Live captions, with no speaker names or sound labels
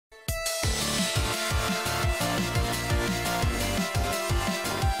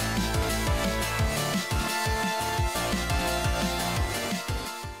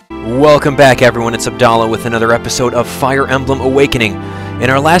Welcome back, everyone. It's Abdallah with another episode of Fire Emblem Awakening. In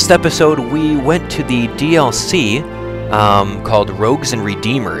our last episode, we went to the DLC called Rogues and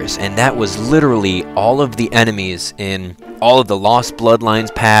Redeemers, and that was literally all of the enemies in all of the Lost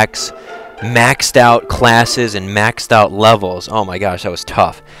Bloodlines packs, maxed out classes, and maxed out levels. Oh my gosh, that was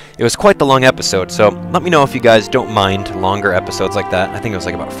tough. It was quite the long episode, so let me know if you guys don't mind longer episodes like that. I think it was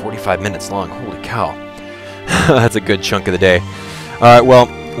like about 45 minutes long. Holy cow. That's a good chunk of the day. Alright, well,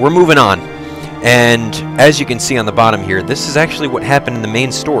 we're moving on, and as you can see on the bottom here, this is actually what happened in the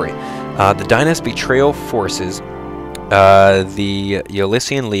main story. The Dynas Betrayal forces the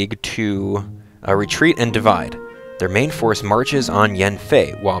Elysian League to retreat and divide. Their main force marches on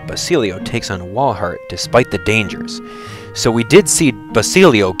Yanfei, while Basilio takes on Walhart despite the dangers. So we did see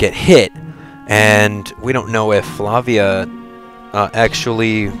Basilio get hit, and we don't know if Flavia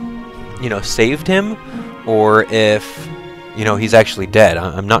actually, saved him, or if he's actually dead.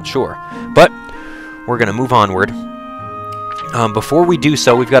 I'm not sure. But we're going to move onward. Before we do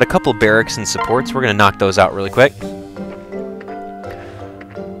so, we've got a couple barracks and supports. We're going to knock those out really quick.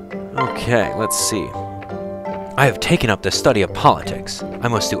 Okay, let's see. I have taken up the study of politics. I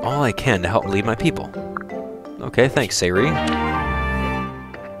must do all I can to help lead my people. Okay, thanks, Sayri.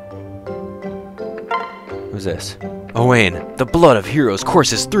 Who's this? Owain, the blood of heroes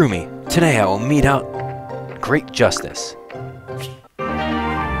courses through me. Today I will mete out great justice.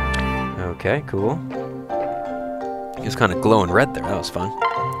 Okay, cool. He was kind of glowing red there. That was fun.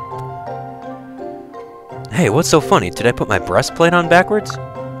 Hey, what's so funny? Did I put my breastplate on backwards?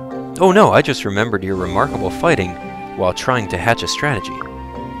 Oh no, I just remembered your remarkable fighting while trying to hatch a strategy.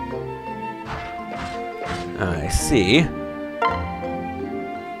 I see.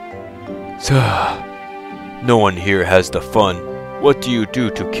 No one here has the fun. What do you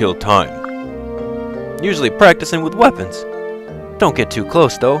do to kill time? Usually practicing with weapons. Don't get too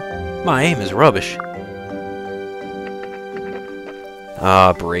close, though. My aim is rubbish.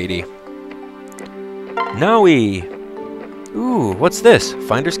 Ah, Brady. Noe! Ooh, what's this?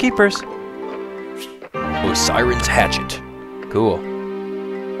 Finders Keepers. Osiren's Hatchet. Cool.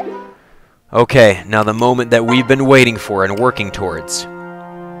 Okay, now the moment that we've been waiting for and working towards.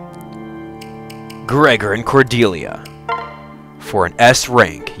 Gregor and Cordelia. For an S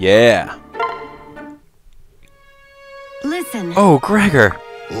rank, yeah. Listen. Oh, Gregor.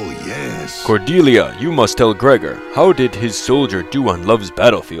 Oh, yes. Cordelia, you must tell Gregor. How did his soldier do on Love's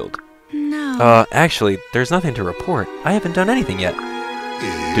battlefield? No. Actually, there's nothing to report. I haven't done anything yet.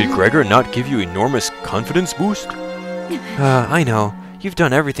 Did Gregor not give you enormous confidence boost? I know. You've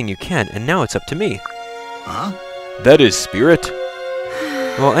done everything you can, and now it's up to me. Huh? That is spirit.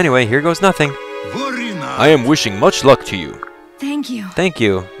 Well, anyway, here goes nothing. Very nice. I am wishing much luck to you. Thank you. Thank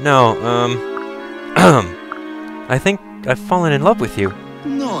you. No, I think I've fallen in love with you.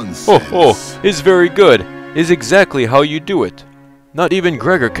 Nonsense. Oh, is very good. Is exactly how you do it. Not even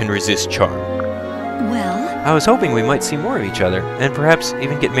Gregor can resist charm. Well? I was hoping we might see more of each other, and perhaps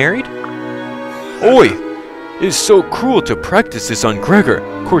even get married? Oi! It is so cruel to practice this on Gregor.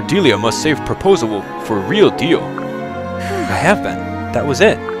 Cordelia must save proposal for real deal. I have been. That was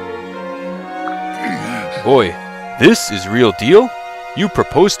it. Oi, this is real deal? You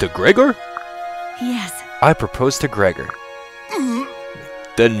proposed to Gregor? Yes. I proposed to Gregor.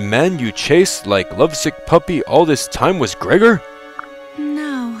 Then man you chased like lovesick puppy all this time was Gregor?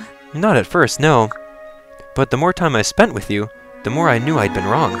 No. Not at first, no. But the more time I spent with you, the more I knew I'd been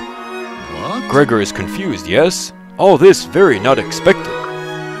wrong. What? Gregor is confused, yes? All this very not expected.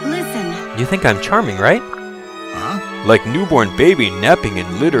 Listen. You think I'm charming, right? Huh? Like newborn baby napping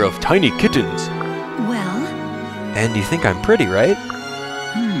in litter of tiny kittens. Well? And you think I'm pretty, right?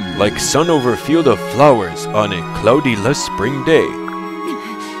 Like sun over field of flowers on a cloudy less spring day.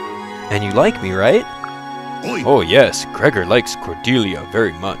 And you like me, right? Oi. Oh yes, Gregor likes Cordelia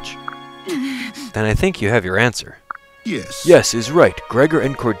very much. Then I think you have your answer. Yes. Yes, is right. Gregor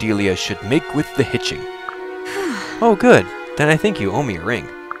and Cordelia should make with the hitching. Oh, good. Then I think you owe me a ring.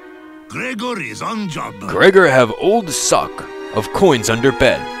 Gregor is on job. Gregor have old sock of coins under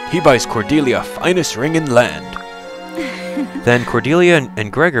bed. He buys Cordelia finest ring in land. Then Cordelia and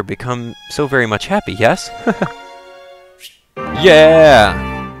Gregor become so very much happy, yes? Yeah!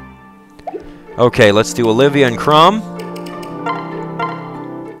 Okay, let's do Olivia and Crom.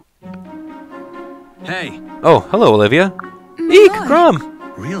 Hey. Oh, hello, Olivia. Eek, Crom!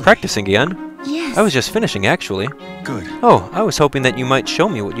 Really? Practicing again. Yes. I was just finishing, actually. Good. Oh, I was hoping that you might show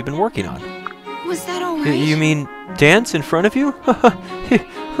me what you've been working on. Was that alright? You mean dance in front of you?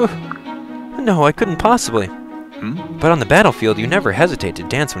 No, I couldn't possibly. But on the battlefield, you never hesitate to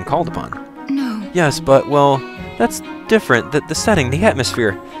dance when called upon. No. Yes, but, well, that's different. The setting, the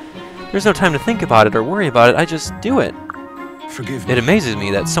atmosphere. There's no time to think about it or worry about it, I just do it. Forgive me. It amazes me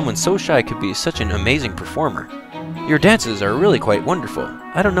that someone so shy could be such an amazing performer. Your dances are really quite wonderful.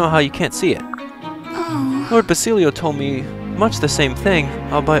 I don't know how you can't see it. Oh. Lord Basilio told me much the same thing,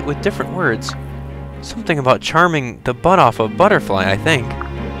 albeit with different words. Something about charming the butt off a butterfly, I think.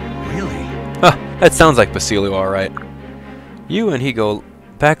 Really? Huh, that sounds like Basilio, alright. You and he go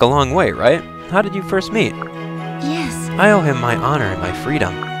back a long way, right? How did you first meet? Yes. I owe him my honor and my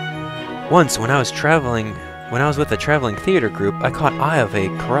freedom. Once, when I was with a traveling theater group, I caught eye of a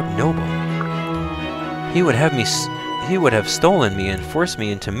corrupt noble. He would have stolen me and forced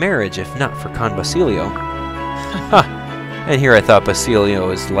me into marriage if not for Con Basilio. Ha! And here I thought Basilio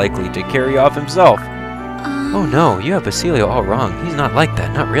is likely to carry off himself. Oh no, you have Basilio all wrong. He's not like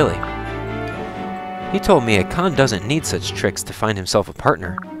that, not really. He told me a Con doesn't need such tricks to find himself a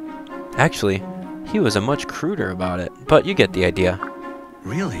partner. Actually, he was a much cruder about it, but you get the idea.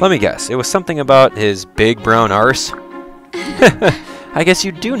 Really? Let me guess, it was something about his big brown arse? I guess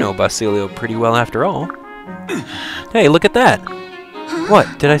you do know Basilio pretty well after all. Hey, look at that!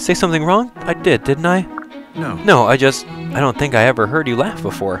 What, did I say something wrong? I did, didn't I? No. No, I don't think I ever heard you laugh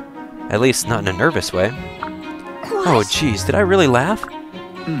before. At least not in a nervous way. Oh, jeez, did I really laugh?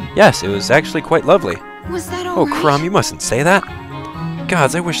 Yes, it was actually quite lovely. Was that all Oh, right? Crom, you mustn't say that.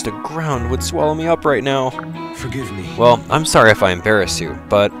 Gods, I wish the ground would swallow me up right now. Forgive me. Well, I'm sorry if I embarrass you,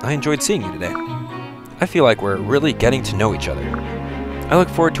 but I enjoyed seeing you today. I feel like we're really getting to know each other. I look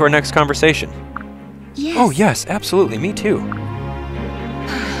forward to our next conversation. Yes. Oh, yes, absolutely, me too.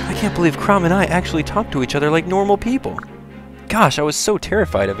 I can't believe Crom and I actually talk to each other like normal people. Gosh, I was so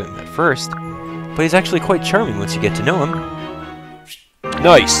terrified of him at first, but he's actually quite charming once you get to know him.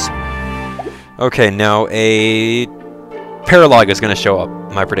 Nice! Okay, now a Prologue is going to show up,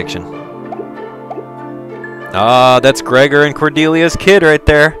 my prediction. Ah, that's Gregor and Cordelia's kid right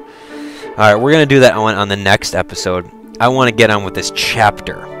there. Alright, we're going to do that one on the next episode. I want to get on with this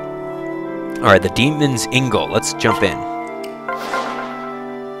chapter. Alright, the Demon's Ingle. Let's jump in.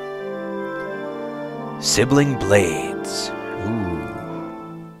 Sibling Blades. Ooh.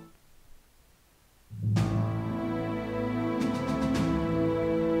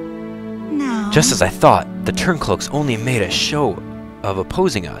 Now. Just as I thought, the Turncloaks only made a show of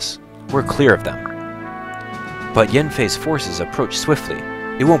opposing us. We're clear of them. But Yenfei's forces approach swiftly.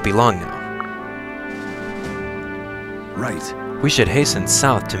 It won't be long now. Right. We should hasten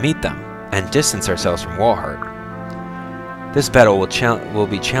south to meet them, and distance ourselves from Walhart. This battle will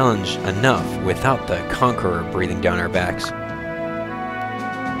be challenge enough without the Conqueror breathing down our backs.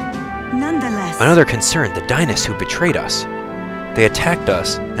 Nonetheless. Another concern, the Dynas who betrayed us. They attacked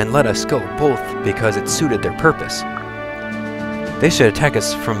us and let us go, both because it suited their purpose. They should attack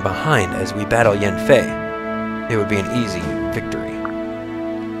us from behind as we battle Yenfei. It would be an easy victory.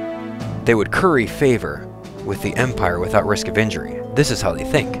 They would curry favor with the Empire without risk of injury. This is how they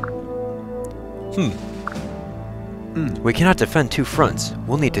think. We cannot defend two fronts.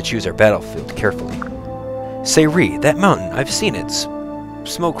 We'll need to choose our battlefield carefully. Sayri, that mountain, I've seen it.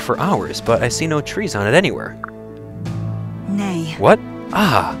 Smoke for hours, but I see no trees on it anywhere. Nay. What?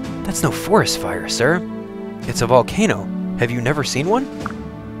 Ah, that's no forest fire, sir. It's a volcano. Have you never seen one?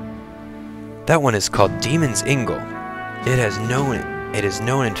 That one is called Demon's Ingle. It is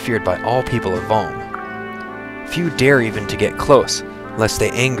known and feared by all people of Valm. Few dare even to get close, lest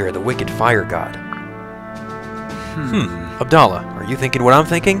they anger the wicked fire god. Abdallah, are you thinking what I'm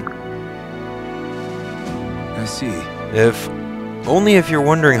thinking? I see. Only if you're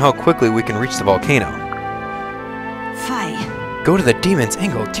wondering how quickly we can reach the volcano. Fie. Go to the Demon's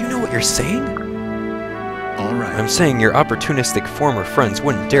Ingle. Do you know what you're saying? All right. I'm saying your opportunistic former friends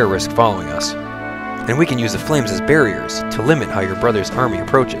wouldn't dare risk following us. And we can use the flames as barriers to limit how your brother's army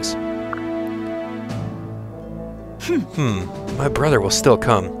approaches. My brother will still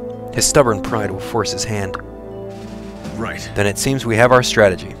come. His stubborn pride will force his hand. Right. Then it seems we have our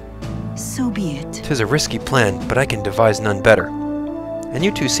strategy. So be it. 'Tis a risky plan, but I can devise none better. And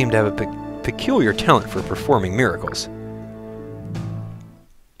you two seem to have a peculiar talent for performing miracles.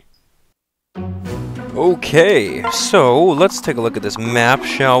 Okay, so let's take a look at this map,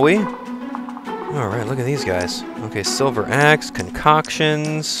 shall we? Alright, look at these guys. Okay, Silver Axe,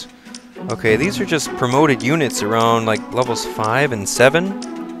 Concoctions. Okay, these are just promoted units around like levels 5 and 7.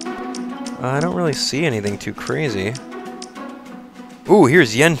 I don't really see anything too crazy. Ooh,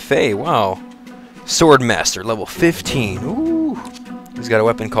 here's Yenfei, wow. Swordmaster, level 15. Ooh. He's got a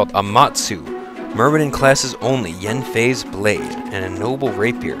weapon called Amatsu. Mermaid classes only, Yenfei's blade. And a noble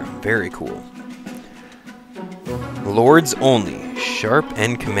rapier, very cool. Lords only, sharp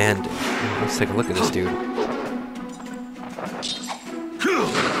and commanding. Let's take a look at this dude.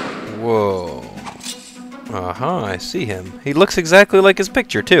 Whoa. Uh-huh, I see him. He looks exactly like his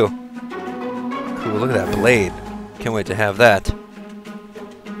picture, too. Cool, look at that blade. Can't wait to have that.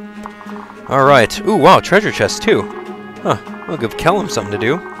 Alright. Ooh, wow, treasure chest, too. Huh, we'll give Kellum something to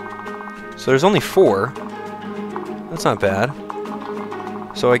do. So there's only 4. That's not bad.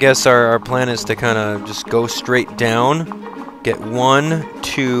 So I guess our plan is to kind of just go straight down, get 1,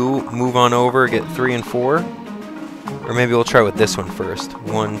 2, move on over, get 3 and 4. Or maybe we'll try with this one first.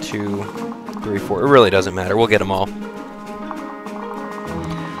 1, 2, 3, 4. It really doesn't matter. We'll get them all.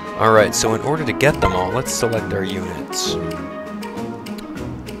 Alright, so in order to get them all, let's select our units.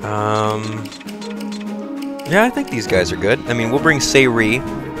 Yeah, I think these guys are good. I mean, we'll bring Sayri,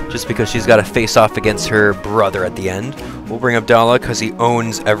 just because she's got to face off against her brother at the end. We'll bring Abdallah, because he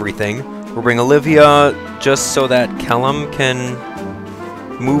owns everything. We'll bring Olivia, just so that Kellum can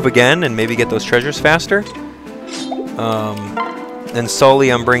move again and maybe get those treasures faster. And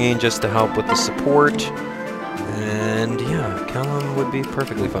Sully I'm bringing just to help with the support. And yeah, Kellum would be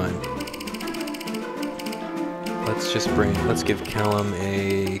perfectly fine. Let's give Kellum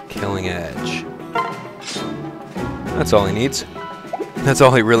a killing edge. That's all he needs. That's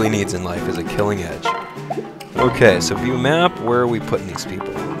all he really needs in life, is a killing edge. Okay, so view map, where are we putting these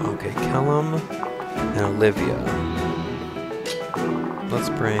people? Okay, Kellum and Olivia. Let's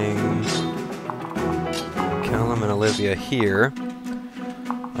bring Kellum and Olivia here.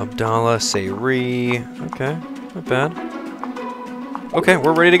 Abdallah, Sayri. Okay, not bad. Okay,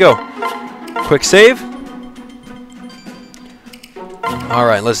 we're ready to go. Quick save.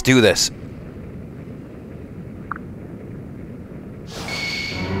 Alright, let's do this.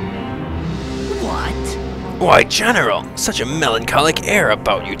 What? Why, General, such a melancholic air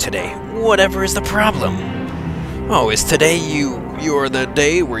about you today. Whatever is the problem? Oh, is today you're the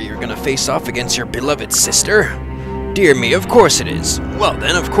day where you're gonna face off against your beloved sister? Dear me, of course it is. Well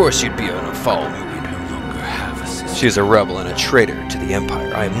then, of course you'd be in a foul mood. I no longer have a sister. She's a rebel and a traitor to the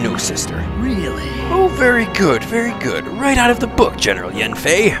Empire. I have no sister. Really? Oh, very good, very good. Right out of the book, General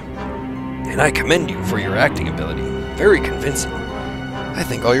Yanfei. And I commend you for your acting ability. Very convincing. I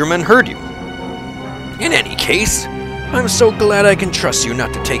think all your men heard you. In any case, I'm so glad I can trust you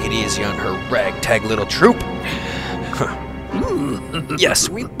not to take it easy on her ragtag little troop. Yes,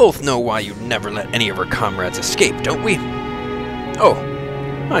 we both know why you'd never let any of her comrades escape, don't we? Oh,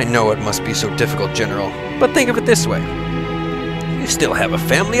 I know it must be so difficult, General, but think of it this way. You still have a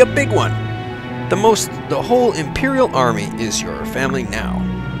family, a big one. The whole Imperial Army is your family now.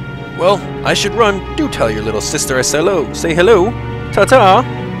 Well, I should run. Do tell your little sister I say hello. Say hello. Ta-ta.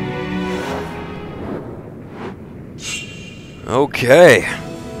 Okay.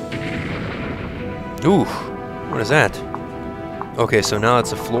 Ooh, what is that? Okay, so now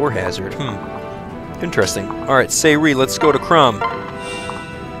it's a floor hazard. Interesting. Alright, Sayri, let's go to Crom.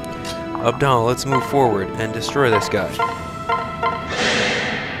 Abdallah, let's move forward and destroy this guy.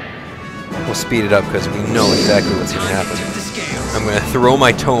 We'll speed it up because we know exactly what's going to happen. I'm going to throw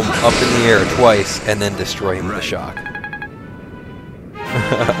my tome up in the air twice and then destroy him with a shock.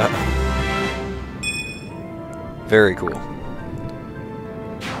 Very cool.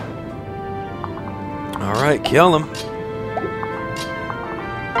 Alright, kill him.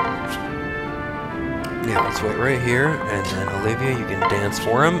 Yeah, let's wait right here, and then Olivia, you can dance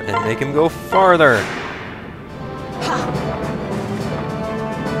for him and make him go farther.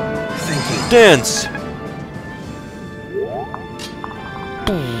 Dance!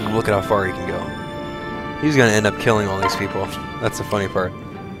 Boom, look at how far he can go. He's gonna end up killing all these people. That's the funny part.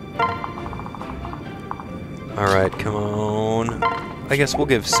 Alright, come on. I guess we'll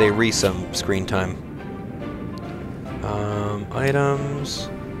give Sayri some screen time. Items.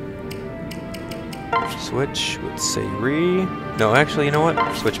 Switch with Sayri. No, actually, you know what?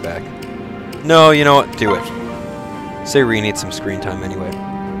 Switch back. No, you know what? Do it. Sayri needs some screen time anyway.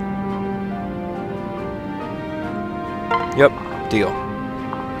 Yep, deal.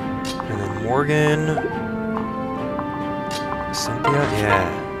 And then Morgan. Cynthia?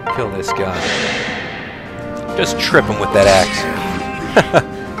 Yeah. Kill this guy. Just trip him with that axe.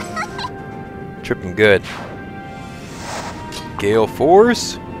 Trip him good. Gale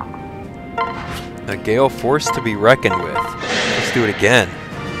Force? A Gale Force to be reckoned with. Let's do it again.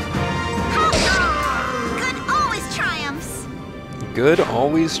 Good always triumphs. Good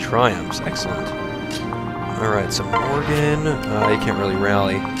always triumphs. Excellent. Alright, so Morgan. You can't really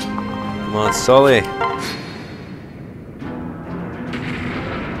rally. Come on, Sully.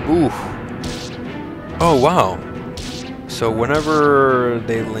 Ooh. Oh, wow. So whenever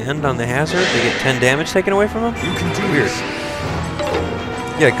they land on the hazard, they get 10 damage taken away from them? You can do Weird. this.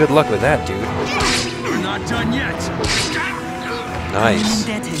 Yeah, good luck with that, dude. You're not done yet. Nice.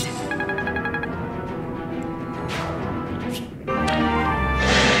 Indebted.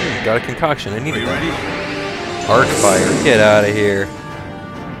 got a concoction. I needed that. Arc fire. Get out of here.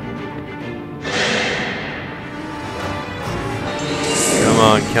 Come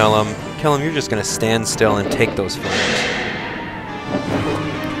on, Kellum. Kellum, you're just gonna stand still and take those flames.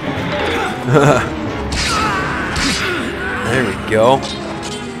 There we go.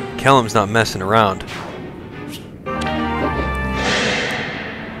 Kellum's not messing around.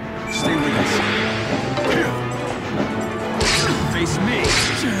 Stay with us. Face me.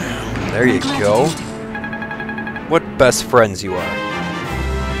 There you go. What best friends you are.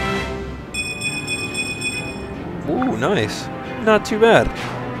 Ooh, nice. Not too bad.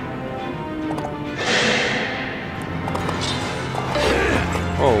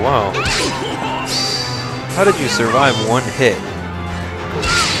 Oh, wow. How did you survive one hit?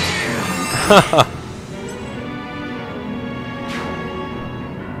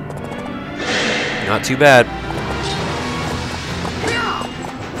 Not too bad.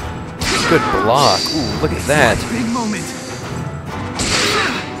 Good block. Ooh, look at that. Big moment.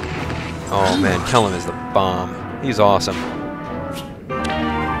 Oh man, Kellum is the bomb. He's awesome.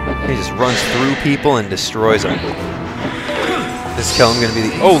 He just runs through people and destroys them. Is Kellum gonna be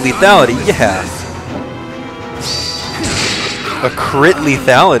the... Oh, lethality, yeah! A crit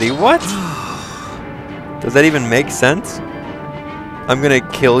lethality, what? Does that even make sense? I'm gonna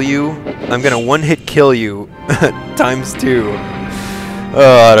kill you. I'm gonna one-hit kill you times 2.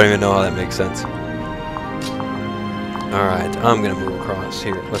 Oh, I don't even know how that makes sense. Alright, I'm gonna move across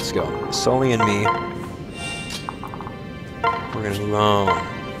here. Let's go. Sully and me. We're gonna move on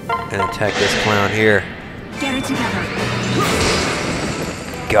and attack this clown here. Get it together.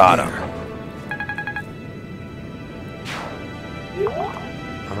 Got him.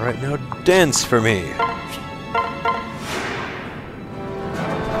 Alright, now dance for me.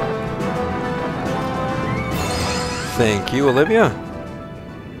 Thank you, Olivia.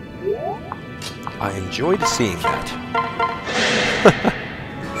 I enjoyed seeing that.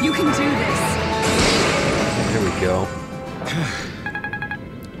 You can do this. There we go.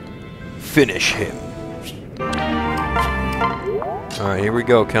 Finish him. Alright, here we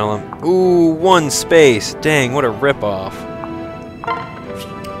go, Kellum. Ooh, 1 space. Dang, what a ripoff.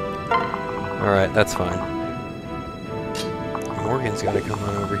 Alright, that's fine. Morgan's gotta come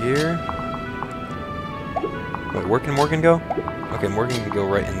on over here. Wait, where can Morgan go? Okay, Morgan can go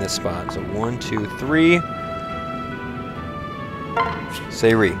right in this spot. So 1, 2, 3.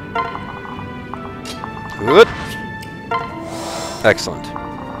 Say re. Good. Excellent.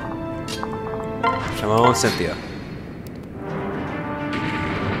 Come on, Cynthia.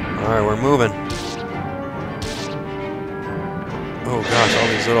 Alright, we're moving. Oh gosh, all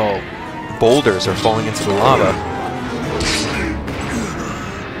these little boulders are falling into the lava.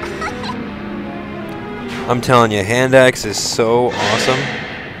 I'm telling you, hand axe is so awesome.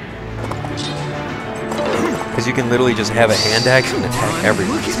 Because you can literally just have a hand axe and attack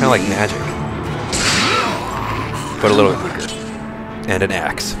everyone. It's kind of like magic. But a little bit quicker. And an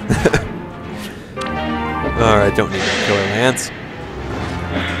axe. Alright, don't need a killer lance.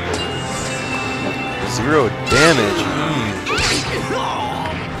 0 damage.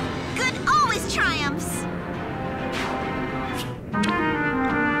 Good always triumphs.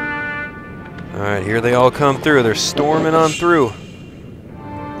 Alright, here they all come through. They're storming on through.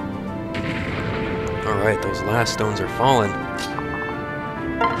 Alright, those last stones are falling.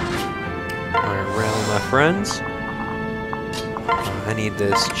 Alright, rally my friends. I need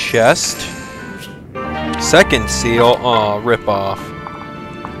this chest. Second seal. Aw, rip off.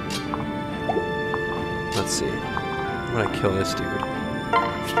 Let's see. I'm gonna kill this dude.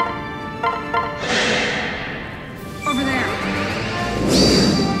 Over there.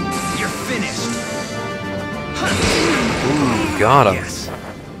 You're finished. Ooh, got him. Yes.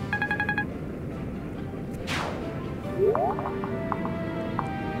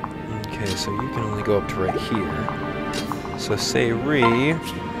 Okay, so you can only go up to right here. So say re.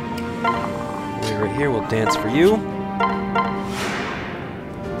 Right here, we'll dance for you.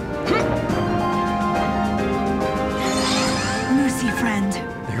 Mercy, friend.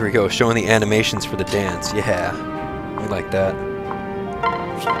 Here we go, showing the animations for the dance. Yeah, we like that.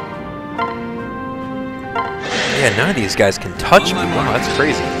 Yeah, none of these guys can touch me. Wow, that's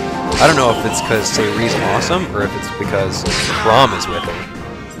crazy. I don't know if it's because Sayri's awesome or if it's because Crom is with him.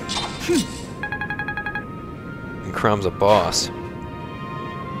 And Crom's a boss.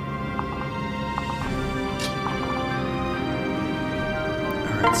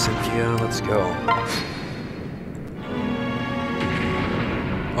 Alright, Cynthia, let's go.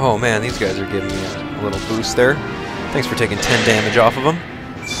 Oh man, these guys are giving me a little boost there. Thanks for taking 10 damage off of them.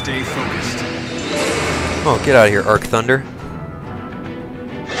 Stay focused. Oh, get out of here, Arc Thunder.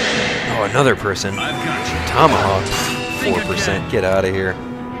 Oh, another person. I've got you. Tomahawk. 4%. Get out of here.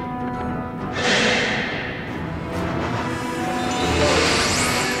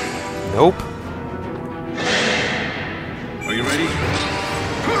 Nope. Are you ready?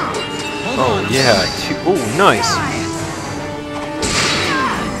 Oh, yeah. Oh, nice.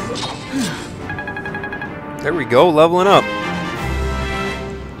 There we go, leveling up.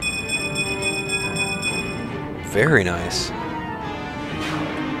 Very nice.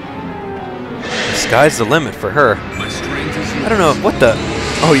 The sky's the limit for her. My strength is yours. I don't know, what the...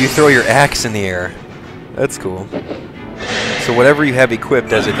 Oh, you throw your axe in the air. That's cool. So whatever you have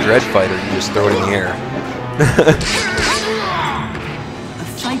equipped as a dread fighter, you just throw it in the air. A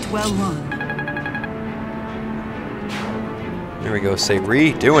fight well won. There we go,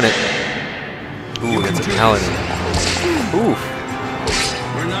 Sabri, doing it. Ooh, that's a paladin. Ooh.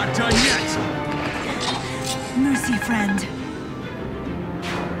 We're not done yet. Mercy, friend.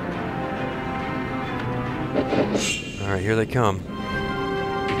 Alright, here they come.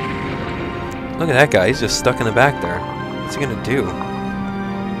 Look at that guy, he's just stuck in the back there. What's he gonna do?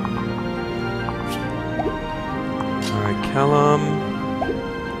 Alright, Kellum.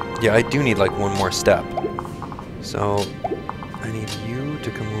 Yeah, I do need like one more step. So, I need you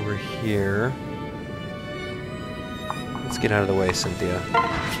to come over here. Let's get out of the way, Cynthia.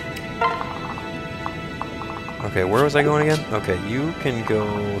 Okay, where was I going again? Okay, you can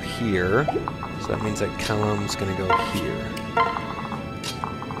go here. So that means that Kellum's gonna go here.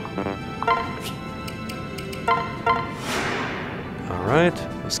 Alright,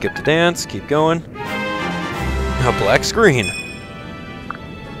 we'll skip the dance, keep going. Now black screen.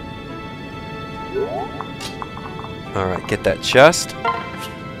 Alright, get that chest.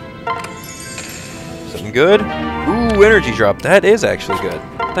 Something good. Ooh, energy drop. That is actually good.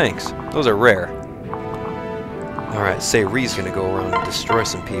 Thanks. Those are rare. Alright, Sayri's gonna go around and destroy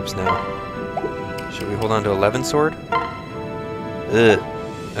some peeps now. Should we hold on to 11 sword? Ugh.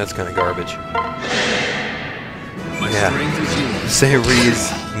 That's kind of garbage. My Yeah. strength is yours.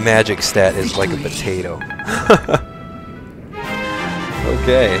 Sayri's magic stat is like a potato.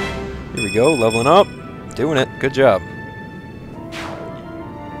 Okay. Here we go, leveling up. Doing it. Good job.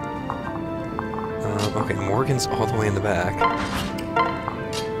 Okay, Morgan's all the way in the back.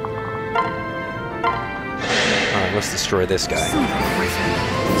 Alright, let's destroy this guy.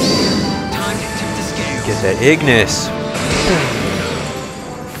 Get that Ignis!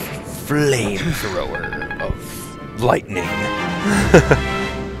 Flamethrower of lightning.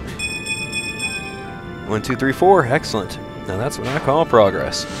 1, 2, 3, 4. Excellent. Now that's what I call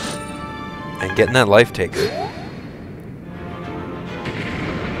progress. And getting that life taker.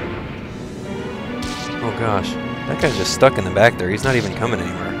 Oh gosh, that guy's just stuck in the back there. He's not even coming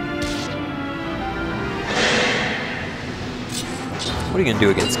anywhere. What are you gonna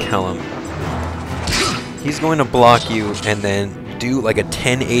do against Kellum? He's going to block you and then do like a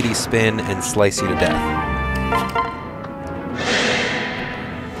 1080 spin and slice you to death.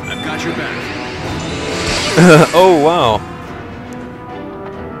 I've got your back. Oh wow.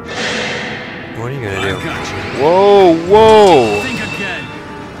 What are you gonna do? I've got you. Whoa, whoa! Think again.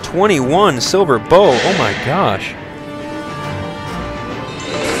 21 silver bow. Oh my gosh.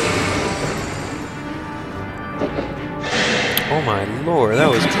 Oh my lord, that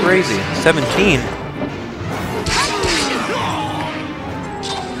was crazy. 17.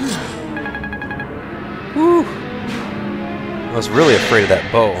 Woo. I was really afraid of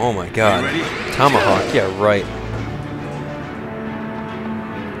that bow. Oh my god. Tomahawk, yeah, right.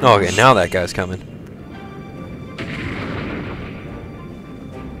 Oh, okay, now that guy's coming.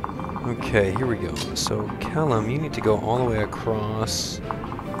 Okay, here we go. So, Kellum, you need to go all the way across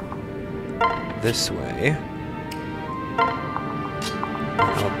this way.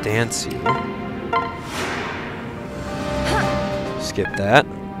 I'll dance you. Skip that.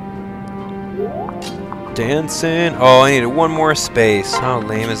 Dancing. Oh, I needed one more space. How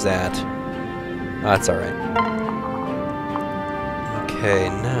lame is that? Oh, that's alright. Okay,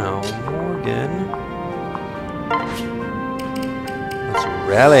 now, Morgan. Let's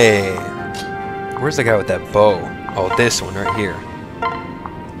rally. Where's the guy with that bow? Oh, this one right here.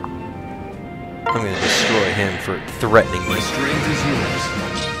 I'm gonna destroy him for threatening My me. strength is yours.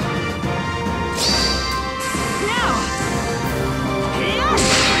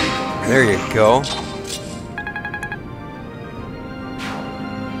 There you go.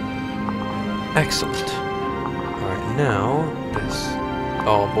 Excellent. Alright, now this.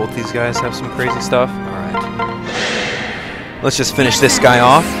 Oh, both these guys have some crazy stuff? Alright. Let's just finish this guy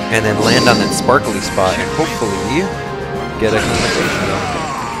off and then land on that sparkly spot and hopefully get a conversation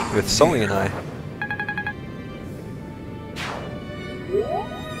going with Sully and I.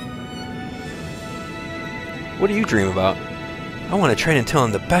 What do you dream about? I want to train until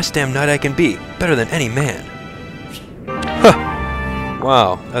I'm the best damn knight I can be, better than any man. Huh!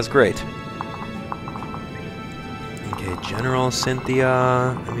 Wow, that's great. Okay, General Cynthia.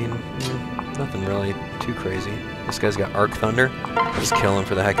 I mean, nothing really too crazy. This guy's got Arc Thunder. Just kill him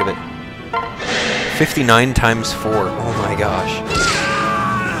for the heck of it. 59 times 4. Oh my gosh.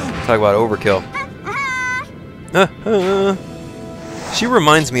 Talk about overkill. She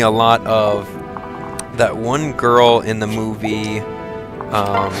reminds me a lot of that one girl in the movie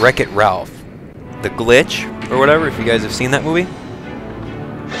Wreck-It Ralph. The Glitch, or whatever, if you guys have seen that movie.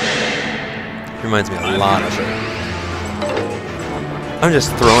 She reminds me a lot of her. I'm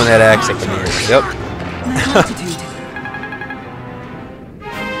just throwing that axe at the mirror. Yep.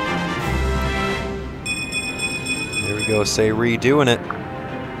 There we go, say redoing it.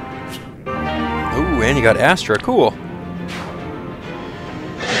 Ooh, and you got Astra, cool.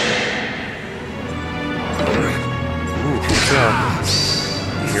 Ooh, good job.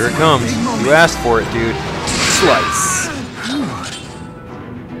 Here it comes. You asked for it, dude. Slice.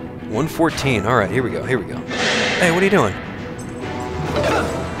 114. Alright, here we go, here we go. Hey, what are you doing?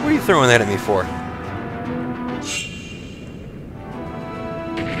 What are you throwing that at me for?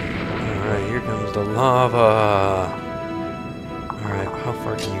 Alright, here comes the lava. Alright, how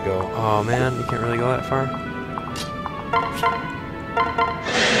far can you go? Oh man, you can't really go that far.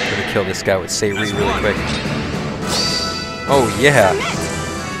 I'm gonna kill this guy with Sayri really quick. Oh yeah!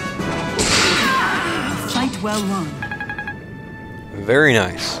 Fight well won. Very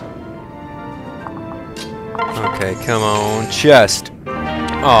nice. Okay, come on, chest.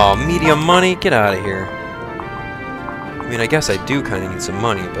 Oh, medium money? Get out of here. I mean, I guess I do kind of need some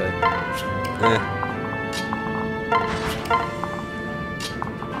money, but...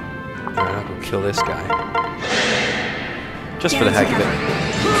 Alright, I'll go kill this guy. Just for the heck of it.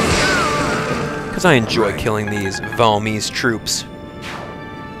 Because I enjoy killing these Valmese troops.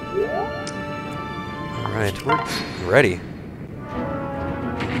 Alright, we're ready.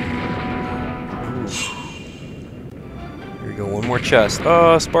 Here we go, one more chest.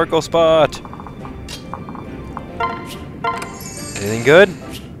 Oh, sparkle spot! Anything good?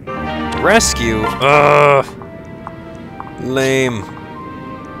 Rescue? Ugh! Lame.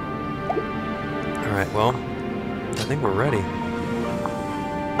 Alright, well, I think we're ready.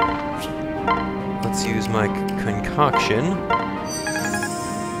 Let's use my concoction.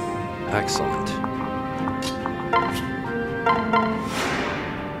 Excellent.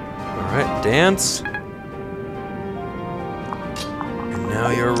 Alright, dance. And now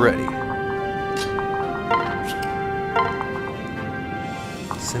you're ready.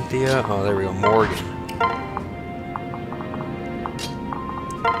 Cynthia. Oh, there we go. Morgan.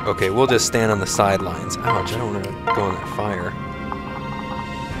 Okay, we'll just stand on the sidelines. Ouch, I don't want to go in that fire.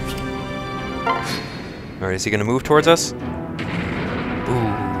 Alright, is he going to move towards us? Ooh,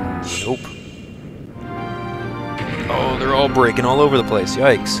 nope. Oh, they're all breaking all over the place.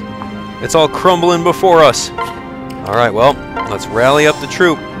 Yikes. It's all crumbling before us. Alright, well, let's rally up the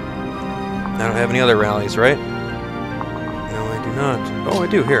troop. I don't have any other rallies, right? No, I do not. Oh, I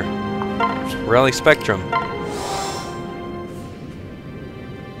do, here. Rally Spectrum.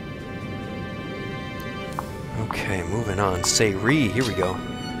 Okay, moving on. Sayri, here we go.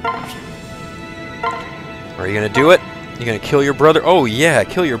 Are you gonna do it? You gonna kill your brother? Oh yeah,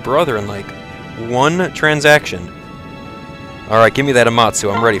 kill your brother in like one transaction. Alright, give me that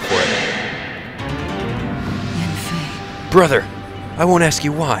Amatsu, I'm ready for it. Brother, I won't ask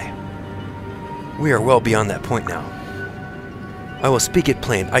you why. We are well beyond that point now. I will speak it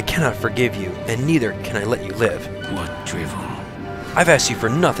plain, I cannot forgive you, and neither can I let you live. What drivel? I've asked you for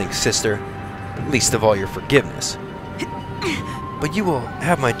nothing, sister, least of all your forgiveness. But you will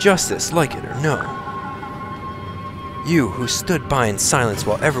have my justice, like it or no. You, who stood by in silence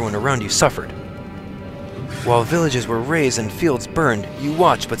while everyone around you suffered. While villages were razed and fields burned, you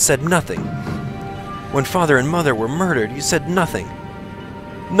watched but said nothing. When father and mother were murdered, you said nothing.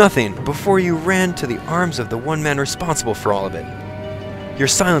 Nothing before you ran to the arms of the one man responsible for all of it. Your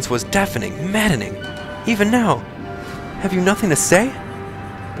silence was deafening, maddening. Even now, have you nothing to say?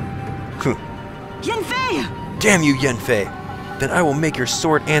 Yanfei! Damn you, Yanfei! Then I will make your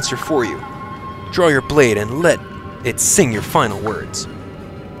sword answer for you. Draw your blade and let it sing your final words.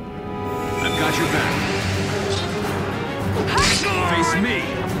 I've got your back. Face me.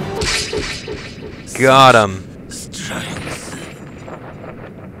 Got him. Strength.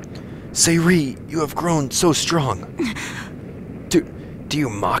 Sayri, you have grown so strong. Do you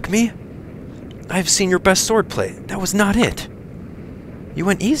mock me? I have seen your best swordplay. That was not it. You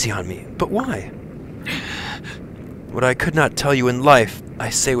went easy on me, but why? What I could not tell you in life, I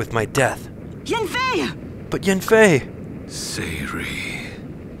say with my death. Yanfei! But Yanfei!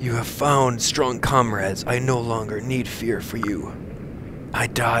 Sayri. You have found strong comrades. I no longer need fear for you. I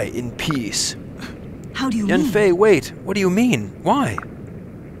die in peace. How do you mean? Yanfei, wait! What do you mean? Why?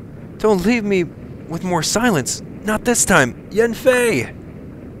 Don't leave me with more silence. Not this time. Yanfei!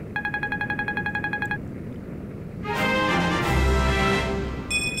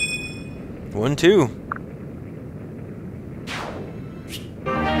 One, two.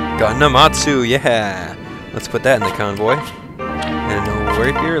 Got Namatsu, yeah! Let's put that in the convoy. And over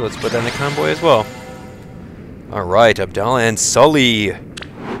here, let's put that in the convoy as well. Alright, Abdallah and Sully.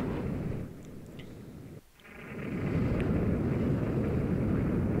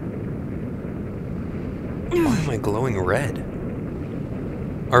 Why am I glowing red?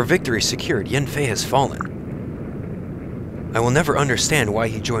 Our victory secured. Yanfei has fallen. I will never understand why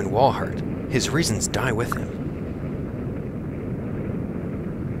he joined Walhart. His reasons die with him.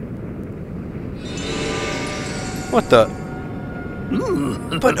 What the?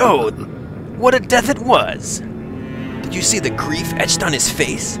 But oh, what a death it was! Did you see the grief etched on his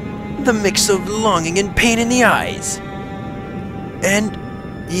face? The mix of longing and pain in the eyes? And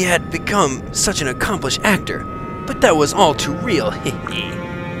he had become such an accomplished actor, but that was all too real, hehe.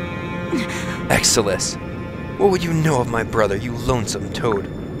 Exilus, what would you know of my brother, you lonesome toad?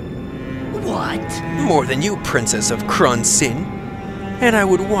 What? More than you, Princess of Kron Sin. And I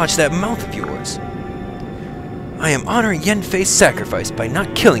would watch that mouth of yours. I am honoring Yanfei's sacrifice by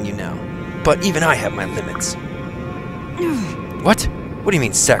not killing you now, but even I have my limits. What? What do you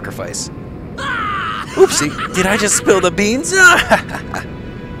mean, sacrifice? Oopsie, did I just spill the beans?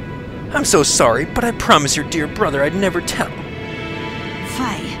 I'm so sorry, but I promised your dear brother I'd never tell.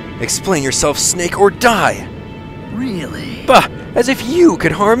 Fei. Explain yourself, Snake, or die! Really? Bah! As if you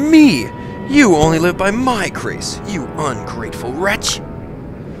could harm me! You only live by my grace, you ungrateful wretch!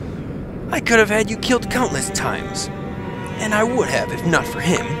 I could have had you killed countless times. And I would have if not for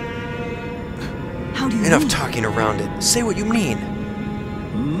him. How do you Enough mean? talking around it. Say what you mean.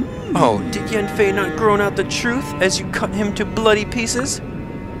 Oh, did Yanfei not groan out the truth as you cut him to bloody pieces?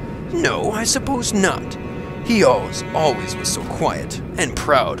 No, I suppose not. He always was so quiet and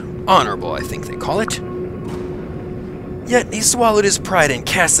proud. Honorable, I think they call it. Yet he swallowed his pride and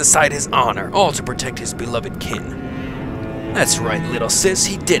cast aside his honor, all to protect his beloved kin. That's right, little sis,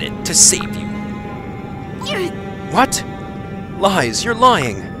 he did it, to save you. What? Lies, you're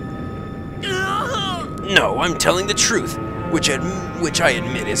lying. No, I'm telling the truth, which I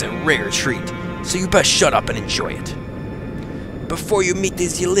admit is a rare treat, so you best shut up and enjoy it. Before you meet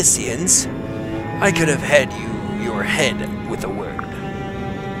these Elysians, I could have had your head with a word.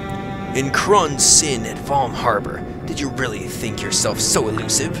 In Kron Sin at Valm Harbor, did you really think yourself so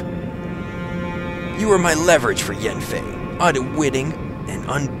elusive? You were my leverage for Yanfei. Unwitting and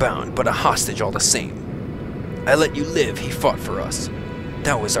unbound, but a hostage all the same. I let you live, he fought for us.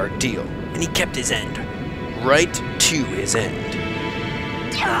 That was our deal, and he kept his end. Right to his end.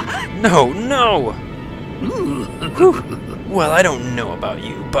 No, no! Whew. Well, I don't know about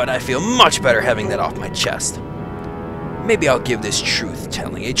you, but I feel much better having that off my chest. Maybe I'll give this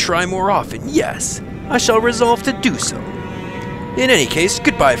truth-telling a try more often, yes. I shall resolve to do so. In any case,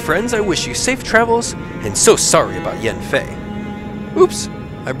 goodbye, friends. I wish you safe travels, and so sorry about Yanfei. Oops,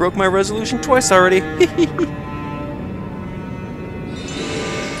 I broke my resolution twice already.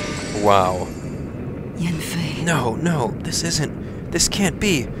 Wow. Yanfei. No, this can't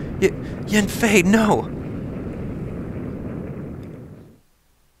be. Yanfei, no!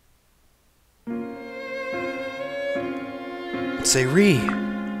 Sayri.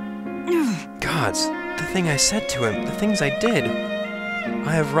 Gods, the thing I said to him, the things I did.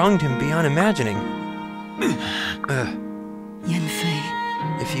 I have wronged him beyond imagining. Yanfei.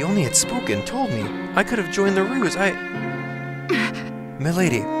 If he only had spoken, told me, I could have joined the ruse.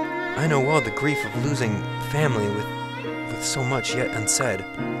 Milady, I know well the grief of losing family with so much yet unsaid.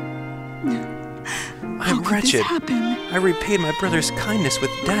 How I'm could wretched. this happen? I repaid my brother's kindness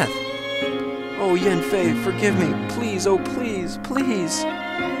with death. Oh, Yanfei, forgive me. Please, oh please, please.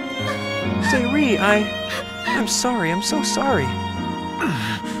 Sayri, I'm sorry, I'm so sorry.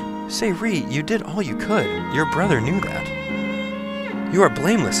 Sayri, you did all you could. Your brother knew that. You are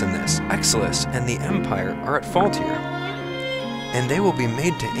blameless in this. Exilus and the Empire are at fault here. And they will be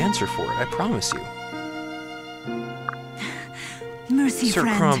made to answer for it, I promise you. Mercy, Sir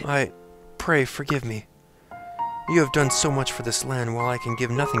friend. Crom, I pray forgive me. You have done so much for this land while I can give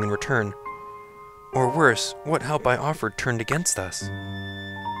nothing in return. Or worse, what help I offered turned against us.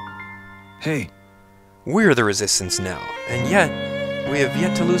 Hey. We're the resistance now, and yet, we have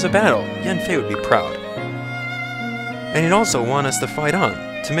yet to lose a battle. Yanfei would be proud. And he'd also want us to fight on,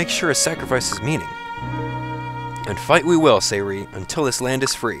 to make sure his sacrifice has meaning. And fight we will, Sayri, until this land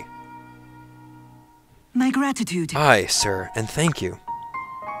is free. My gratitude. Aye, sir, and thank you.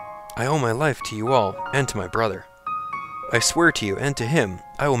 I owe my life to you all, and to my brother. I swear to you and to him,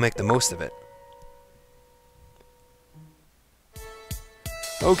 I will make the most of it.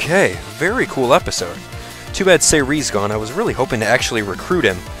 Okay, very cool episode. Too bad Sayri's gone. I was really hoping to actually recruit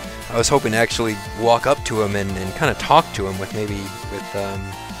him. I was hoping to actually walk up to him and kind of talk to him with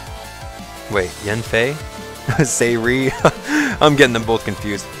wait, Yanfei? Sayri? I'm getting them both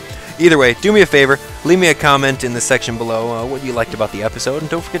confused. Either way, do me a favor, leave me a comment in the section below what you liked about the episode, and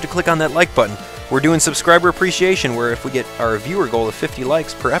don't forget to click on that like button. We're doing subscriber appreciation, where if we get our viewer goal of 50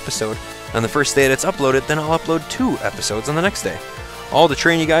 likes per episode on the first day that it's uploaded, then I'll upload 2 episodes on the next day. All to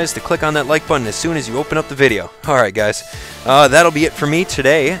train you guys to click on that like button as soon as you open up the video. Alright guys, that'll be it for me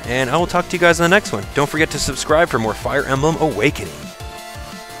today, and I will talk to you guys on the next one. Don't forget to subscribe for more Fire Emblem Awakening.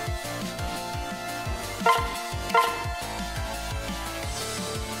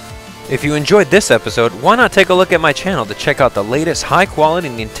 If you enjoyed this episode, why not take a look at my channel to check out the latest high-quality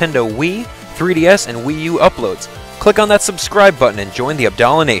Nintendo Wii, 3DS, and Wii U uploads. Click on that subscribe button and join the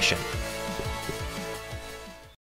Abdallah Nation.